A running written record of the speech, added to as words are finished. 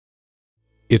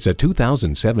It's a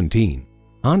 2017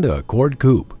 Honda Accord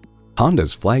Coupe.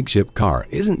 Honda's flagship car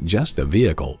isn't just a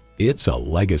vehicle, it's a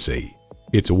legacy.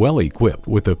 It's well equipped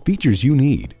with the features you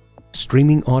need: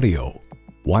 streaming audio,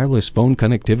 wireless phone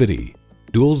connectivity,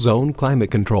 dual zone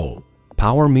climate control,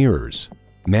 power mirrors,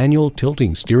 manual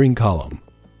tilting steering column,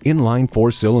 inline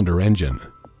 4-cylinder engine,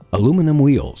 aluminum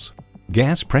wheels,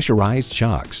 gas pressurized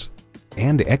shocks,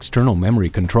 and external memory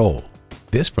control.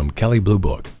 This from Kelley Blue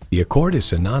Book. The Accord is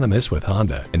synonymous with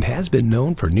Honda and has been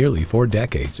known for nearly 4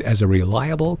 decades as a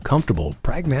reliable, comfortable,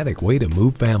 pragmatic way to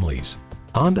move families.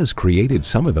 Honda's created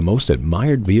some of the most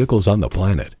admired vehicles on the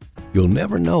planet. You'll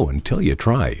never know until you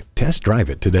try. Test drive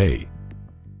it today.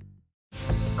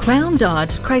 Crown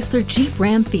Dodge, Chrysler, Jeep,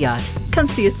 Ram, Fiat. Come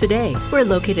see us today. We're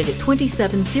located at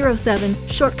 2707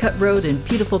 Shortcut Road in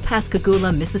beautiful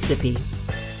Pascagoula, Mississippi.